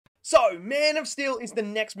So, Man of Steel is the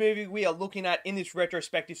next movie we are looking at in this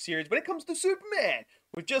retrospective series when it comes to Superman.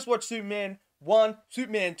 We've just watched Superman 1,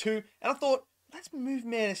 Superman 2, and I thought, let's move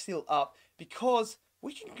Man of Steel up because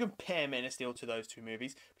we can compare Man of Steel to those two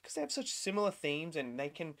movies because they have such similar themes and they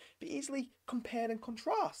can be easily compared and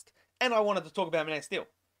contrast. And I wanted to talk about Man of Steel.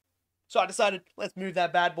 So I decided, let's move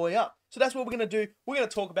that bad boy up. So that's what we're going to do. We're going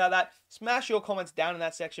to talk about that. Smash your comments down in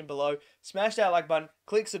that section below. Smash that like button,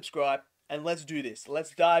 click subscribe, and let's do this.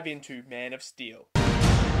 Let's dive into Man of Steel.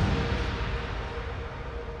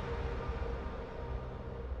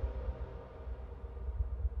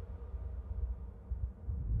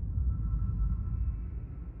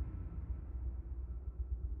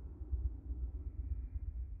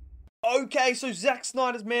 Okay, so Zack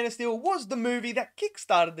Snyder's Man of Steel was the movie that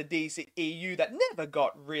kickstarted the DCEU that never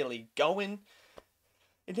got really going.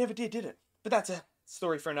 It never did it? But that's a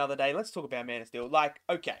story for another day. Let's talk about Man of Steel.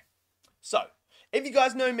 Okay. So, if you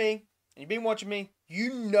guys know me, and you've been watching me,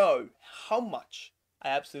 you know how much I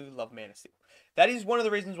absolutely love Man of Steel. That is one of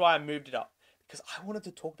the reasons why I moved it up. Because I wanted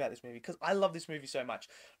to talk about this movie, because I love this movie so much.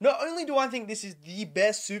 Not only do I think this is the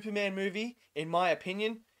best Superman movie, in my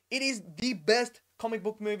opinion, it is the best comic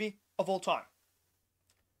book movie of all time.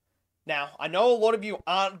 Now, I know a lot of you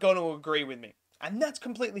aren't going to agree with me. And that's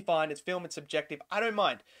completely fine. It's film, it's subjective. I don't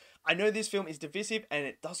mind. I know this film is divisive and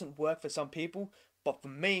it doesn't work for some people. But for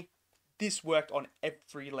me, this worked on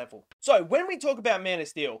every level. So, when we talk about Man of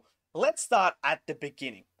Steel, let's start at the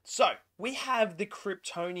beginning. So, we have the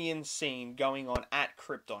Kryptonian scene going on at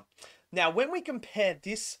Krypton. Now, when we compare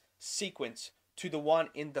this sequence to the one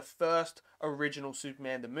in the first original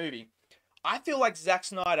Superman, the movie, I feel like Zack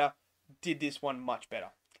Snyder did this one much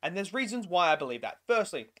better. And there's reasons why I believe that.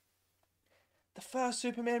 Firstly, the first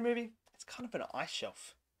Superman movie, it's kind of an ice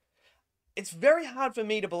shelf. It's very hard for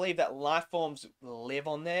me to believe that life forms live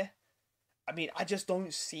on there. I mean, I just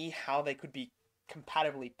don't see how they could be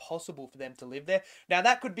compatibly possible for them to live there. Now,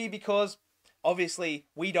 that could be because, obviously,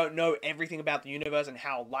 we don't know everything about the universe and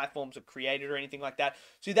how life forms are created or anything like that.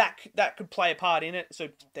 So that could play a part in it. So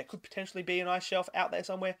there could potentially be an ice shelf out there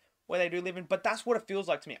somewhere where they do live in. But that's what it feels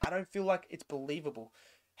like to me. I don't feel like it's believable.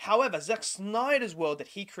 However, Zack Snyder's world that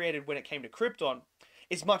he created when it came to Krypton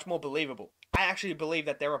is much more believable. I actually believe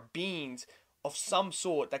that there are beings of some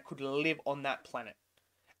sort that could live on that planet.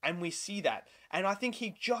 And we see that. And I think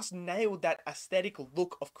he just nailed that aesthetic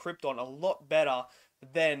look of Krypton a lot better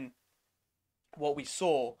than what we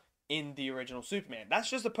saw in the original Superman. That's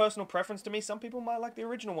just a personal preference to me. Some people might like the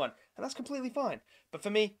original one, and that's completely fine. But for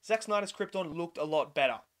me, Zack Snyder's Krypton looked a lot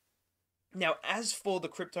better. Now, as for the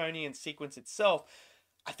Kryptonian sequence itself,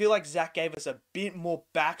 I feel like Zack gave us a bit more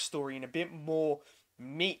backstory and a bit more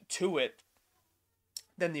meat to it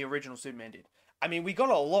than the original Superman did. I mean, we got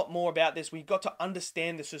a lot more about this. We got to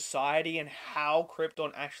understand the society and how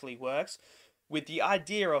Krypton actually works with the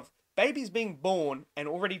idea of babies being born and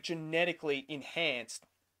already genetically enhanced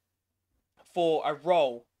for a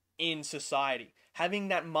role in society. Having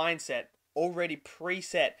that mindset already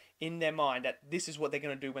preset in their mind that this is what they're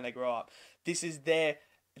going to do when they grow up. This is their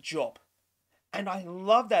job. And I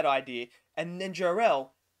love that idea. And then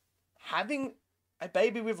Jor-El having a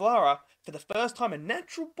baby with Lara for the first time, a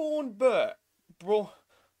natural born birth.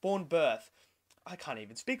 I can't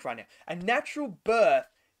even speak right now. A natural birth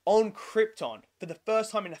on Krypton for the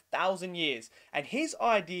first time in 1,000 years. And his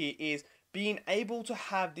idea is being able to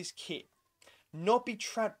have this kid not be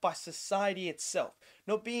trapped by society itself,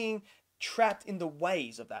 not being trapped in the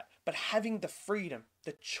ways of that, but having the freedom,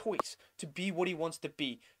 the choice to be what he wants to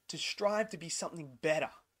be, to strive to be something better.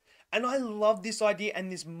 And I love this idea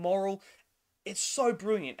and this moral. It's so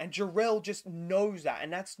brilliant, and Jor-El just knows that,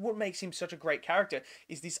 and that's what makes him such a great character,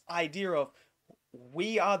 is this idea of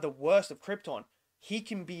we are the worst of Krypton. He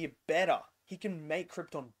can be better. He can make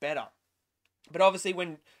Krypton better. But obviously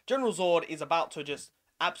when General Zod is about to just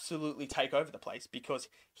absolutely take over the place because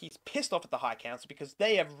he's pissed off at the High Council because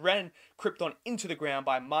they have ran Krypton into the ground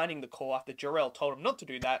by mining the core after Jor-El told him not to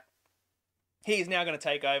do that, he is now going to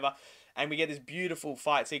take over. And we get this beautiful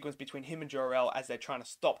fight sequence between him and Jor-El as they're trying to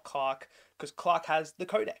stop Clark, because Clark has the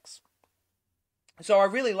Codex. So I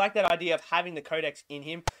really like that idea of having the Codex in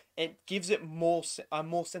him. It gives it a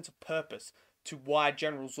more sense of purpose to why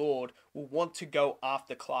General Zod will want to go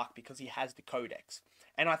after Clark, because he has the Codex.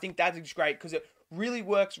 And I think that is great because it really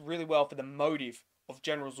works really well for the motive of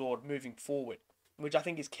General Zod moving forward, which I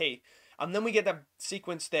think is key. And then we get that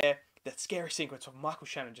sequence there, that scary sequence of Michael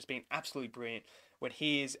Shannon just being absolutely brilliant, when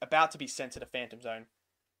he is about to be sent to the Phantom Zone.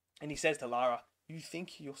 And he says to Lara, "You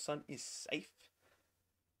think your son is safe?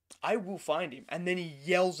 I will find him." And then he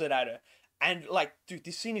yells it at her. And like, dude,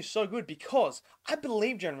 this scene is so good because I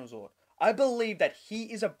believe General Zod. I believe that he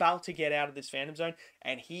is about to get out of this Phantom Zone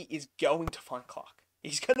and he is going to find Clark.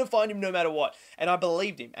 He's going to find him no matter what. And I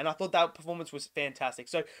believed him. And I thought that performance was fantastic.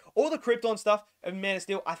 So all the Krypton stuff of Man of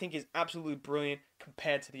Steel, I think is absolutely brilliant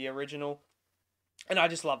compared to the original. And I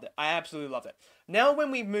just loved it. I absolutely loved it. Now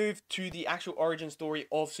when we move to the actual origin story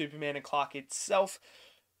of Superman and Clark itself,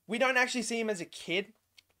 we don't actually see him as a kid.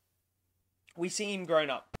 We see him grown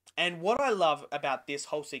up. And what I love about this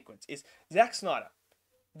whole sequence is Zack Snyder.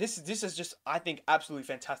 This is just, I think, absolutely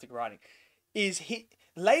fantastic writing.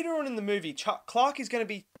 Later on in the movie, Clark is going to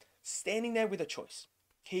be standing there with a choice.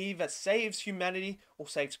 He either saves humanity or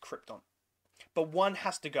saves Krypton. But one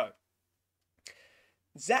has to go.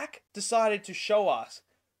 Zack decided to show us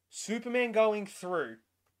Superman going through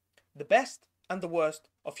the best and the worst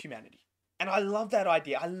of humanity. And I love that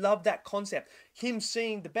idea. I love that concept. Him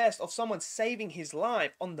seeing the best of someone saving his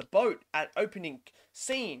life on the boat at opening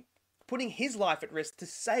scene, putting his life at risk to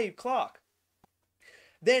save Clark.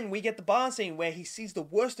 Then we get the bar scene where he sees the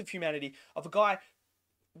worst of humanity, of a guy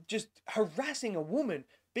just harassing a woman,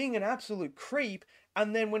 being an absolute creep,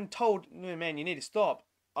 and then when told, man, you need to stop,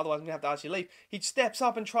 otherwise I'm going to have to ask you to leave, he steps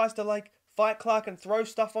up and tries to fight Clark and throw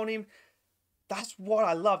stuff on him. That's what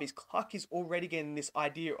I love, is Clark is already getting this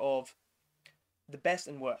idea of the best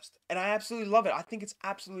and worst. And I absolutely love it. I think it's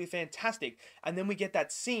absolutely fantastic. And then we get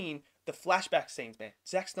that scene, the flashback scenes, man.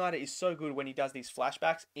 Zack Snyder is so good when he does these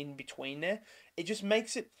flashbacks in between there. It just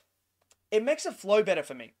makes it flow better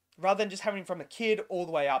for me. Rather than just having from a kid all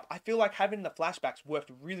the way up. I feel like having the flashbacks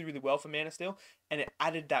worked really, really well for Man of Steel. And it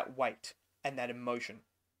added that weight and that emotion.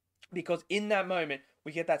 Because in that moment,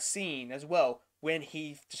 we get that scene as well when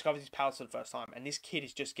he discovers his powers for the first time. And this kid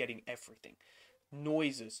is just getting everything.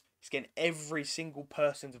 Noises. He's getting every single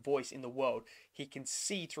person's voice in the world. He can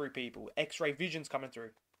see through people. X-ray vision's coming through.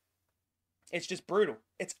 It's just brutal.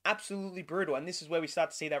 It's absolutely brutal. And this is where we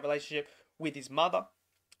start to see that relationship with his mother.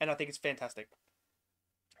 And I think it's fantastic.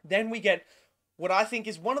 Then we get what I think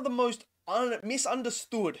is one of the most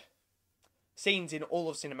misunderstood scenes in all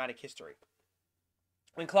of cinematic history.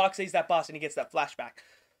 When Clark sees that bus and he gets that flashback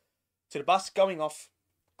to the bus going off,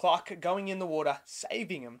 Clark going in the water,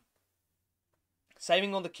 saving him.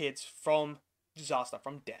 Saving all the kids from disaster,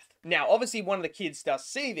 from death. Now, obviously, one of the kids does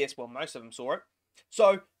see this. Well, most of them saw it.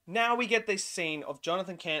 So, now we get this scene of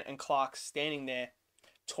Jonathan Kent and Clark standing there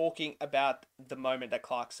talking about the moment that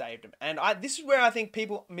Clark saved him. And this is where I think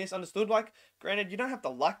people misunderstood. Granted, you don't have to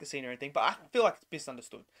like the scene or anything, but I feel like it's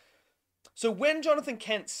misunderstood. So, when Jonathan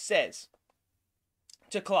Kent says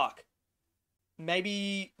to Clark,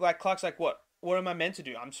 maybe, Clark's like, what am I meant to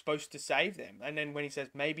do? I'm supposed to save them. And then when he says,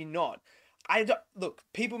 maybe not. Look,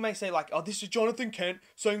 people may say oh, this is Jonathan Kent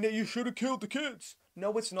saying that you should have killed the kids.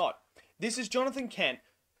 No, it's not. This is Jonathan Kent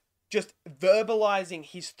just verbalizing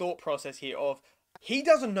his thought process here of he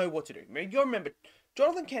doesn't know what to do. I mean, you remember,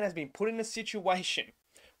 Jonathan Kent has been put in a situation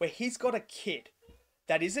where he's got a kid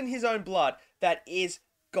that isn't his own blood, that is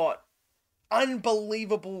got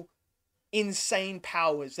unbelievable, insane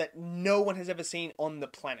powers that no one has ever seen on the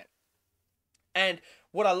planet. And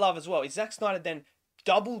what I love as well is Zack Snyder then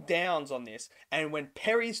double downs on this, and when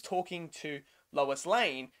Perry's talking to Lois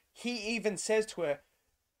Lane, he even says to her,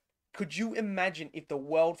 could you imagine if the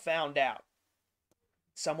world found out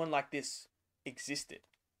someone like this existed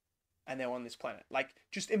and they're on this planet?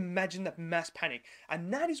 Just imagine that mass panic.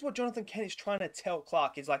 And that is what Jonathan Kent is trying to tell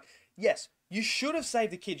Clark, is yes, you should have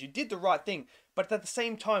saved the kids, you did the right thing, but at the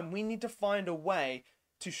same time, we need to find a way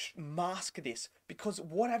to mask this, because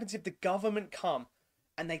what happens if the government come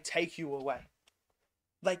and they take you away?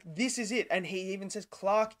 This is it. And he even says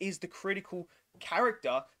Clark is the critical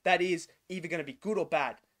character that is either going to be good or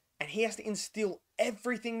bad. And he has to instill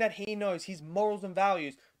everything that he knows, his morals and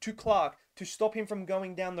values, to Clark to stop him from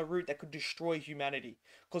going down the route that could destroy humanity.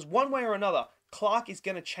 Because one way or another, Clark is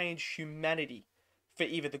going to change humanity for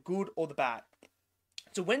either the good or the bad.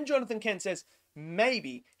 So when Jonathan Kent says,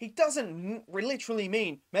 maybe, he doesn't literally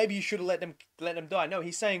mean, maybe you should have let them die. No,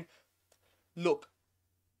 he's saying, look,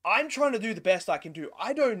 I'm trying to do the best I can do.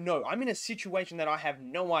 I don't know. I'm in a situation that I have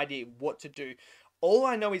no idea what to do. All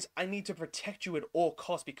I know is I need to protect you at all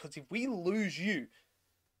costs, because if we lose you,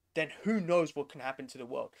 then who knows what can happen to the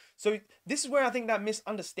world. So this is where I think that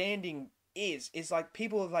misunderstanding is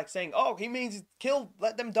people are saying, oh, he means kill,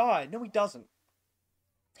 let them die. No, he doesn't.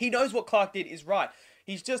 He knows what Clark did is right.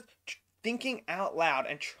 He's just thinking out loud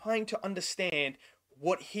and trying to understand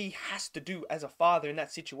what he has to do as a father in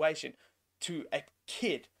that situation to a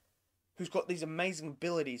kid who's got these amazing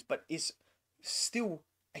abilities but is still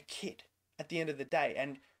a kid at the end of the day.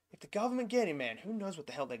 And if the government get him, man, who knows what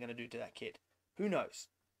the hell they're going to do to that kid? Who knows?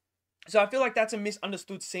 So I feel like that's a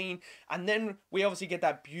misunderstood scene. And then we obviously get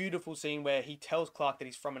that beautiful scene where he tells Clark that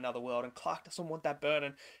he's from another world, and Clark doesn't want that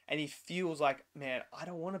burden, and he feels like, man, I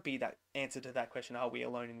don't want to be that answer to that question, are we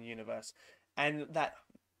alone in the universe? And that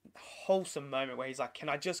wholesome moment where he's like, can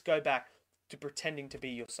I just go back to pretending to be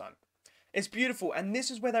your son? It's beautiful, and this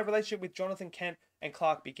is where that relationship with Jonathan Kent and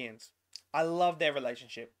Clark begins. I love their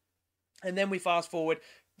relationship. And then we fast forward.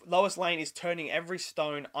 Lois Lane is turning every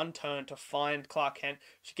stone unturned to find Clark Kent.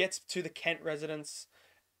 She gets to the Kent residence,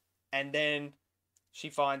 and then she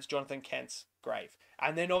finds Jonathan Kent's grave.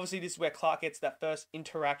 And then obviously this is where Clark gets that first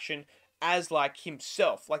interaction as like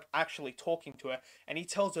himself, like actually talking to her, and he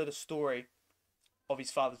tells her the story of his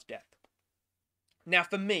father's death. Now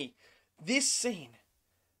for me, this scene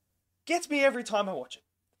gets me every time I watch it.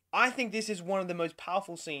 I think this is one of the most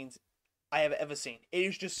powerful scenes I have ever seen. It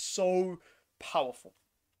is just so powerful.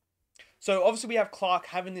 So obviously we have Clark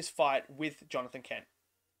having this fight with Jonathan Kent.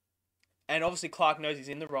 And obviously Clark knows he's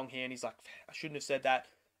in the wrong here, and he's like, I shouldn't have said that.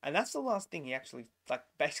 And that's the last thing he actually, like,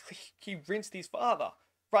 basically, he rinsed his father.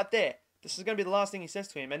 Right there. This is going to be the last thing he says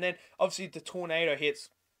to him. And then obviously the tornado hits.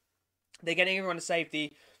 They're getting everyone to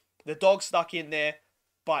safety. The dog's stuck in there.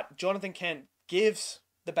 But Jonathan Kent gives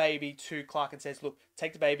the baby to Clark and says, look,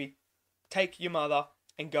 take the baby, take your mother,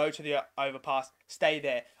 and go to the overpass. Stay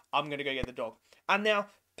there. I'm going to go get the dog. And now,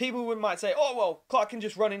 people might say, oh, well, Clark can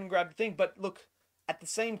just run in and grab the thing. But look, at the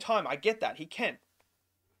same time, I get that. He can.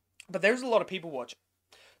 But there's a lot of people watching.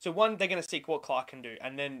 So one, they're going to seek what Clark can do.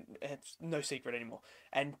 And then it's no secret anymore.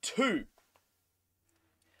 And two,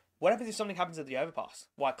 what happens if something happens at the overpass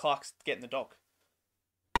while Clark's getting the dog?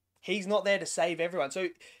 He's not there to save everyone. So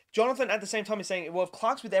Jonathan at the same time is saying, well, if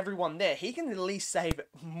Clark's with everyone there, he can at least save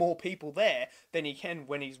more people there than he can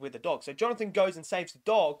when he's with the dog. So Jonathan goes and saves the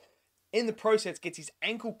dog. In the process, gets his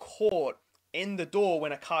ankle caught in the door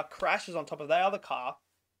when a car crashes on top of the other car.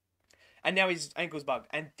 And now his ankle's bugged.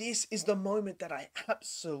 And this is the moment that I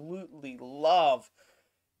absolutely love.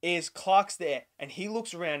 Is Clark's there and he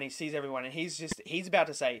looks around and he sees everyone, and he's about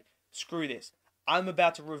to say, screw this. I'm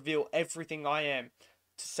about to reveal everything I am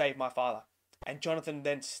to save my father. And Jonathan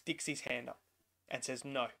then sticks his hand up and says,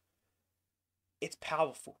 no. It's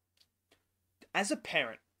powerful. As a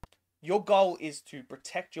parent, your goal is to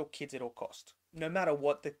protect your kids at all costs. No matter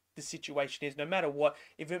what the situation is, no matter what.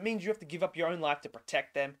 If it means you have to give up your own life to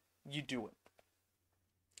protect them, you do it.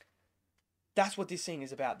 That's what this scene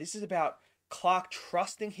is about. This is about Clark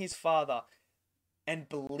trusting his father and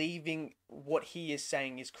believing what he is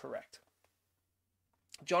saying is correct.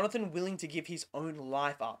 Jonathan willing to give his own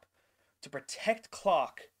life up to protect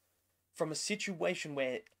Clark from a situation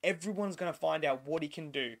where everyone's going to find out what he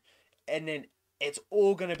can do, and then it's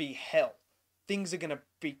all going to be hell. Things are going to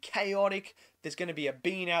be chaotic. There's going to be a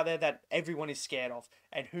being out there that everyone is scared of,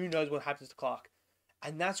 and who knows what happens to Clark.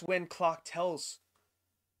 And that's when Clark tells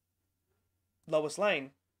Lois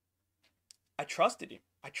Lane, I trusted him.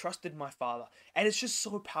 I trusted my father. And it's just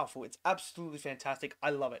so powerful. It's absolutely fantastic.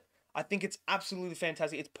 I love it. I think it's absolutely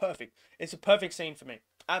fantastic. It's perfect. It's a perfect scene for me.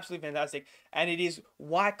 Absolutely fantastic. And it is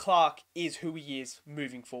why Clark is who he is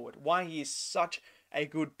moving forward. Why he is such a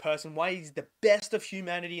good person. Why he's the best of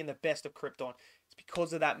humanity and the best of Krypton. It's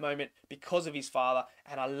because of that moment. Because of his father.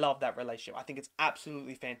 And I love that relationship. I think it's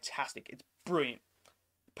absolutely fantastic. It's brilliant.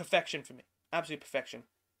 Perfection for me. Absolute perfection.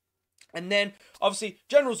 And then, obviously,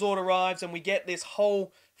 General Zord arrives and we get this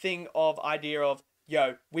whole thing of idea of,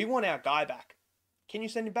 yo, we want our guy back. Can you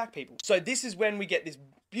send him back, people? So this is when we get this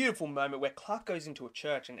beautiful moment where Clark goes into a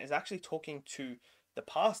church and is actually talking to the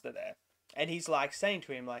pastor there. And he's like saying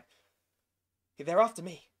to him, like, they're after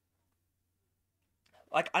me.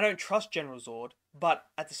 Like, I don't trust General Zord, but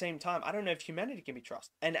at the same time, I don't know if humanity can be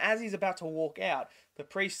trusted. And as he's about to walk out, the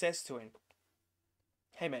priest says to him,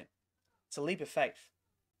 hey man, it's a leap of faith.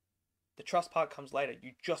 The trust part comes later.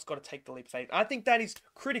 You just got to take the leap of faith. I think that is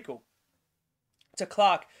critical to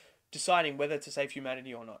Clark deciding whether to save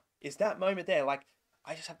humanity or not. Is that moment there, like,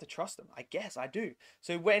 I just have to trust them. I guess I do.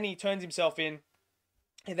 So when he turns himself in,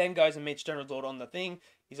 he then goes and meets General Zord on the thing.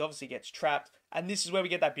 He obviously gets trapped. And this is where we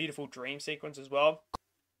get that beautiful dream sequence as well,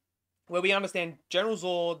 where we understand General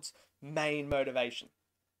Zord's main motivation.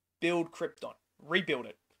 Build Krypton. Rebuild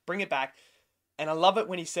it. Bring it back. And I love it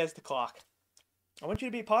when he says to Clark, I want you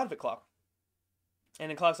to be a part of it, Clark. And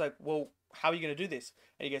then Clark's like, well, how are you going to do this?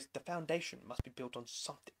 And he goes, the foundation must be built on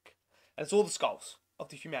something. And it's all the skulls of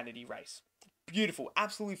the humanity race. Beautiful.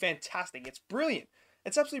 Absolutely fantastic. It's brilliant.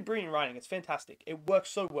 It's absolutely brilliant writing. It's fantastic. It works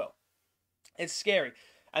so well. It's scary.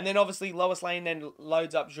 And then obviously Lois Lane then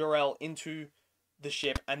loads up Jor-El into the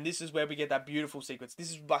ship. And this is where we get that beautiful sequence.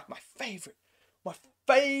 This is like my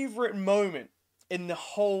favorite moment in the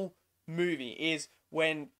whole movie is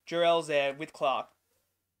when Jor-El's there with Clark,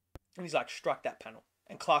 and he's like, struck that panel.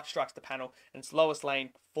 And Clark strikes the panel, and it's Lois Lane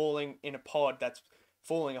falling in a pod that's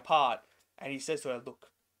falling apart. And he says to her, look.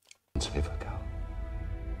 Save her, Cal.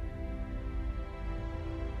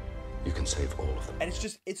 You can save all of them. And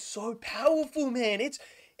it's so powerful, man.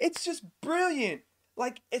 It's just brilliant.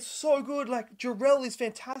 Like, it's so good. Like, Jor-El is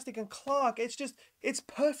fantastic, and Clark, it's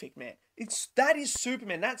perfect, man. That is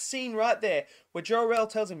Superman. That scene right there, where Jor-El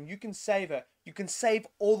tells him, you can save her, you can save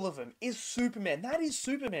all of them, is Superman. That is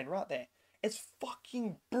Superman right there. It's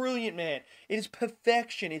fucking brilliant, man. It is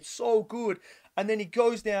perfection. It's so good. And then he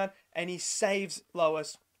goes down, and he saves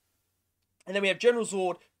Lois. And then we have General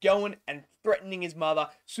Zord going and threatening his mother.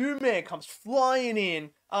 Superman comes flying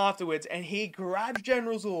in afterwards, and he grabs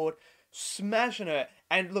General Zord, smashing her.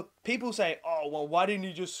 And look, people say, oh, well, why didn't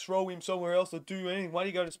you just throw him somewhere else or do anything? Why did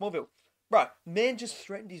he go to Smallville? Bro, man just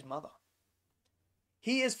threatened his mother.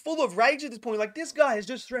 He is full of rage at this point. Like, this guy has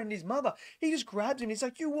just threatened his mother. He just grabs him. He's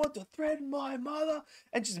like, you want to threaten my mother?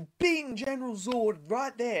 And just beating General Zord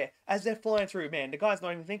right there as they're flying through. Man, the guy's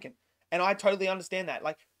not even thinking. And I totally understand that.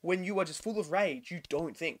 Like, when you are just full of rage, you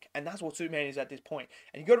don't think. And that's what Superman is at this point.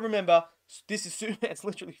 And you got to remember, this is Superman's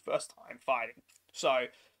literally first time fighting. So,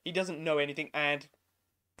 he doesn't know anything. And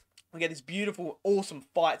we get this beautiful, awesome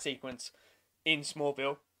fight sequence in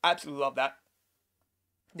Smallville. Absolutely love that.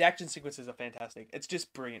 The action sequences are fantastic. It's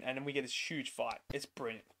just brilliant. And then we get this huge fight. It's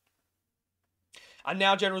brilliant. And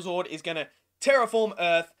now General Zord is going to terraform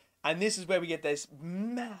Earth. And this is where we get this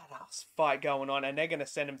mad-ass fight going on. And they're going to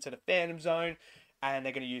send him to the Phantom Zone. And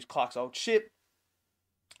they're going to use Clark's old ship.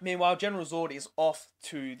 Meanwhile, General Zord is off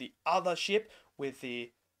to the other ship with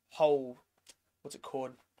the whole, what's it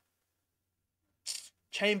called?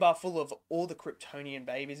 Chamber full of all the Kryptonian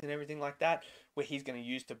babies and everything like that. Where he's going to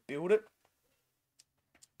use to build it.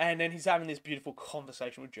 And then he's having this beautiful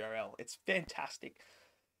conversation with Jor-El. It's fantastic.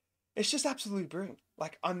 It's just absolutely brilliant.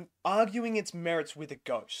 Like, I'm arguing its merits with a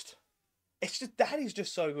ghost. It's just, that is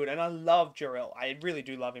just so good. And I love Jor-El. I really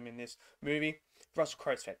do love him in this movie. Russell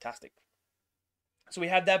Crowe's fantastic. So we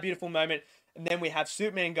have that beautiful moment. And then we have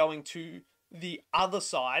Superman going to the other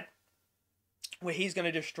side, where he's going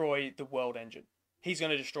to destroy the world engine. He's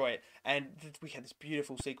going to destroy it. And we have this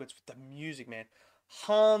beautiful sequence with the music, man.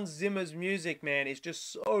 Hans Zimmer's music, man, is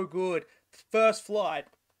just so good. First flight.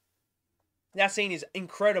 That scene is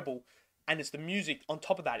incredible. And it's the music on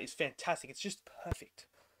top of that is fantastic. It's just perfect.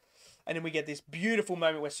 And then we get this beautiful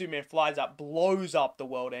moment where Superman flies up, blows up the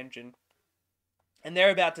world engine. And they're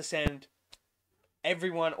about to send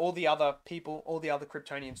everyone, all the other people, all the other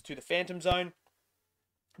Kryptonians to the Phantom Zone.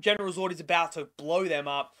 General Zord is about to blow them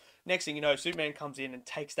up. Next thing you know, Superman comes in and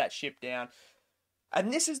takes that ship down.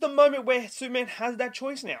 And this is the moment where Superman has that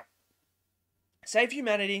choice now. Save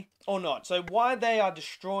humanity or not. So while they are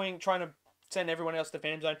destroying, trying to send everyone else to the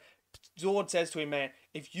Phantom Zone, Zord says to him, man,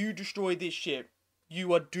 if you destroy this ship,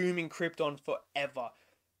 you are dooming Krypton forever.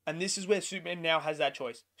 And this is where Superman now has that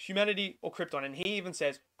choice. Humanity or Krypton. And he even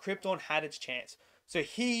says Krypton had its chance. So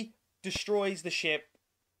he destroys the ship.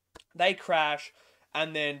 They crash.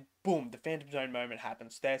 And then, boom, the Phantom Zone moment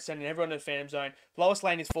happens. They're sending everyone to the Phantom Zone. Lois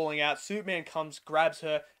Lane is falling out. Superman comes, grabs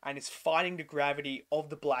her, and is fighting the gravity of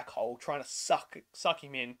the black hole, trying to suck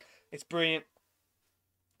him in. It's brilliant.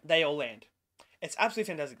 They all land. It's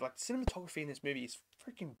absolutely fantastic. Like, the cinematography in this movie is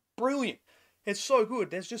freaking brilliant. It's so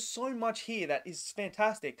good. There's just so much here that is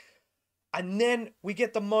fantastic. And then we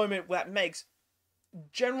get the moment that makes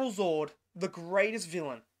General Zord the greatest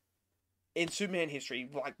villain in Superman history,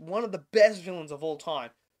 like one of the best villains of all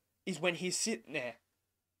time, is when he's sitting there.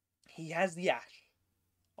 He has the ash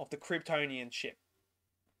of the Kryptonian ship.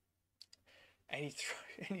 And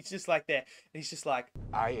he's just like there. And he's just like,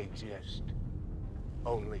 I exist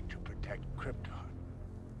only to protect Krypton.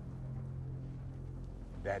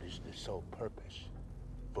 That is the sole purpose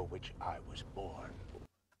for which I was born.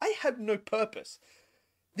 I have no purpose.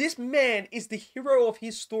 This man is the hero of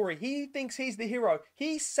his story. He thinks he's the hero.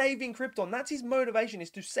 He's saving Krypton. That's his motivation, is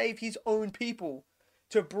to save his own people.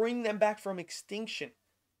 To bring them back from extinction.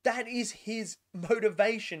 That is his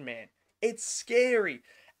motivation, man. It's scary.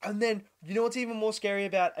 And then, you know what's even more scary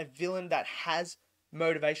about a villain that has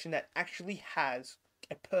motivation, that actually has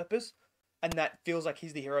a purpose, and that feels like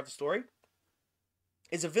he's the hero of the story?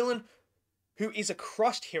 Is a villain who is a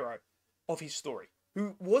crushed hero of his story.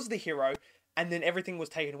 Who was the hero, and then everything was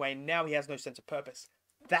taken away, and now he has no sense of purpose.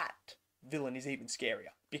 That villain is even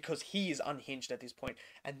scarier, because he is unhinged at this point.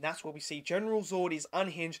 And that's what we see. General Zord is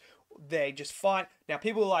unhinged. They just fight. Now,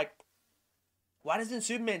 people are like, why doesn't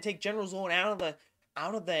Superman take General Zord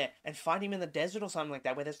out of there and fight him in the desert or something like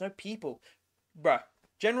that, where there's no people? Bruh,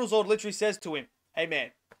 General Zord literally says to him, hey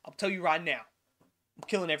man, I'll tell you right now, I'm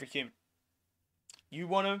killing every human. You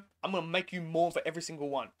want to? I'm going to make you mourn for every single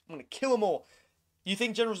one. I'm going to kill them all. You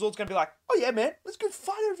think General Zord's going to be like, oh yeah, man, let's go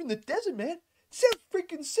fight over in the desert, man. Sounds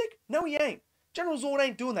freaking sick. No, he ain't. General Zord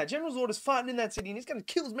ain't doing that. General Zord is fighting in that city and he's going to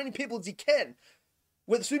kill as many people as he can,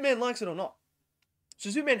 whether Superman likes it or not. So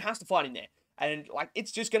Superman has to fight in there. And, like,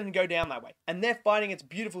 it's just going to go down that way. And they're fighting. It's a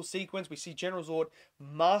beautiful sequence. We see General Zord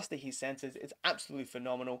master his senses. It's absolutely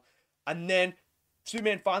phenomenal. And then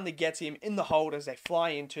Superman finally gets him in the hold as they fly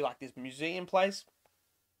into, like, this museum place.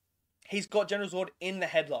 He's got General Zord in the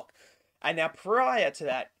headlock. And now, prior to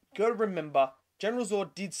that, got to remember, General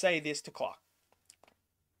Zord did say this to Clark.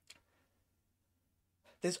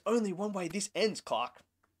 There's only one way this ends, Clark.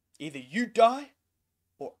 Either you die,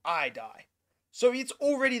 or I die. So it's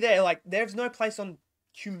already there. Like, there's no place on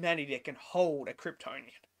humanity that can hold a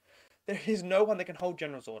Kryptonian. There is no one that can hold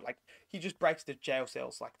General Zord. Like, he just breaks the jail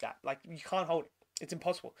cells like that. Like, you can't hold it. It's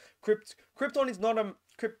impossible. Kryptonite is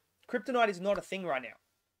not a thing right now.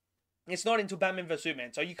 It's not until Batman vs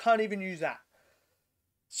Superman. So you can't even use that.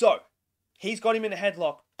 So, he's got him in a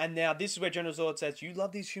headlock. And now this is where General Zord says, you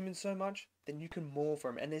love these humans so much, then you can mourn for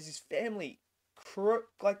him. And there's his family,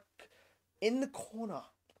 like, in the corner.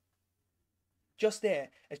 Just there,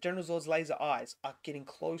 as General Zord's laser eyes are getting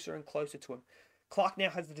closer and closer to him, Clark now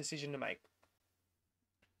has the decision to make.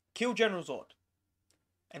 Kill General Zord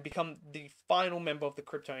and become the final member of the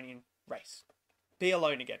Kryptonian race. Be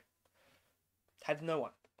alone again. Have no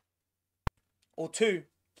one. Or two,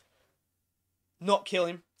 not kill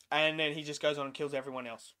him, and then he just goes on and kills everyone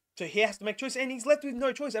else. So he has to make choice, and he's left with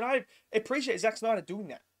no choice. And I appreciate Zack Snyder doing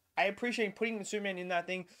that. I appreciate him putting the Superman in that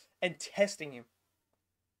thing and testing him.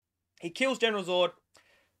 He kills General Zord.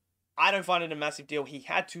 I don't find it a massive deal. He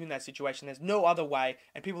had to in that situation. There's no other way.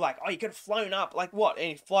 And people are like, oh, you could have flown up. Like what? And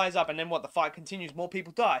he flies up and then what? The fight continues. More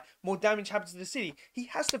people die. More damage happens to the city. He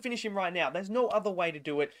has to finish him right now. There's no other way to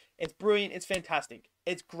do it. It's brilliant. It's fantastic.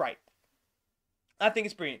 It's great. I think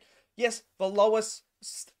it's brilliant. Yes, the Lois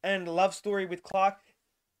and love story with Clark,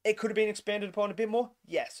 it could have been expanded upon a bit more.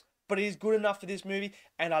 Yes. But it is good enough for this movie.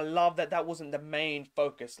 And I love that that wasn't the main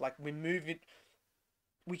focus. Like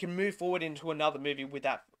we can move forward into another movie with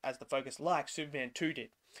that as the focus, like Superman 2 did.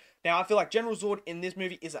 Now, I feel like General Zord in this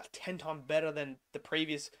movie is 10 times better than the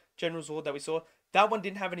previous General Zord that we saw. That one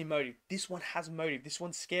didn't have any motive. This one has motive. This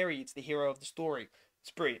one's scary. It's the hero of the story.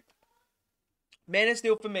 It's brilliant. Man of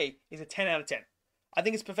Steel, for me, is a 10 out of 10. I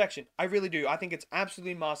think it's perfection. I really do. I think it's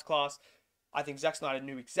absolutely masterclass. I think Zack Snyder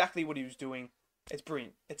knew exactly what he was doing. It's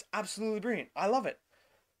brilliant. It's absolutely brilliant. I love it.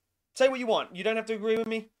 Say what you want. You don't have to agree with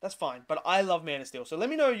me. That's fine. But I love Man of Steel. So let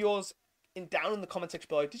me know yours down in the comment section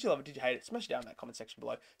below. Did you love it? Did you hate it? Smash it down in that comment section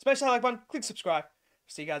below. Smash that like button. Click subscribe.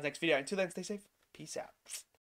 See you guys next video. Until then, stay safe. Peace out.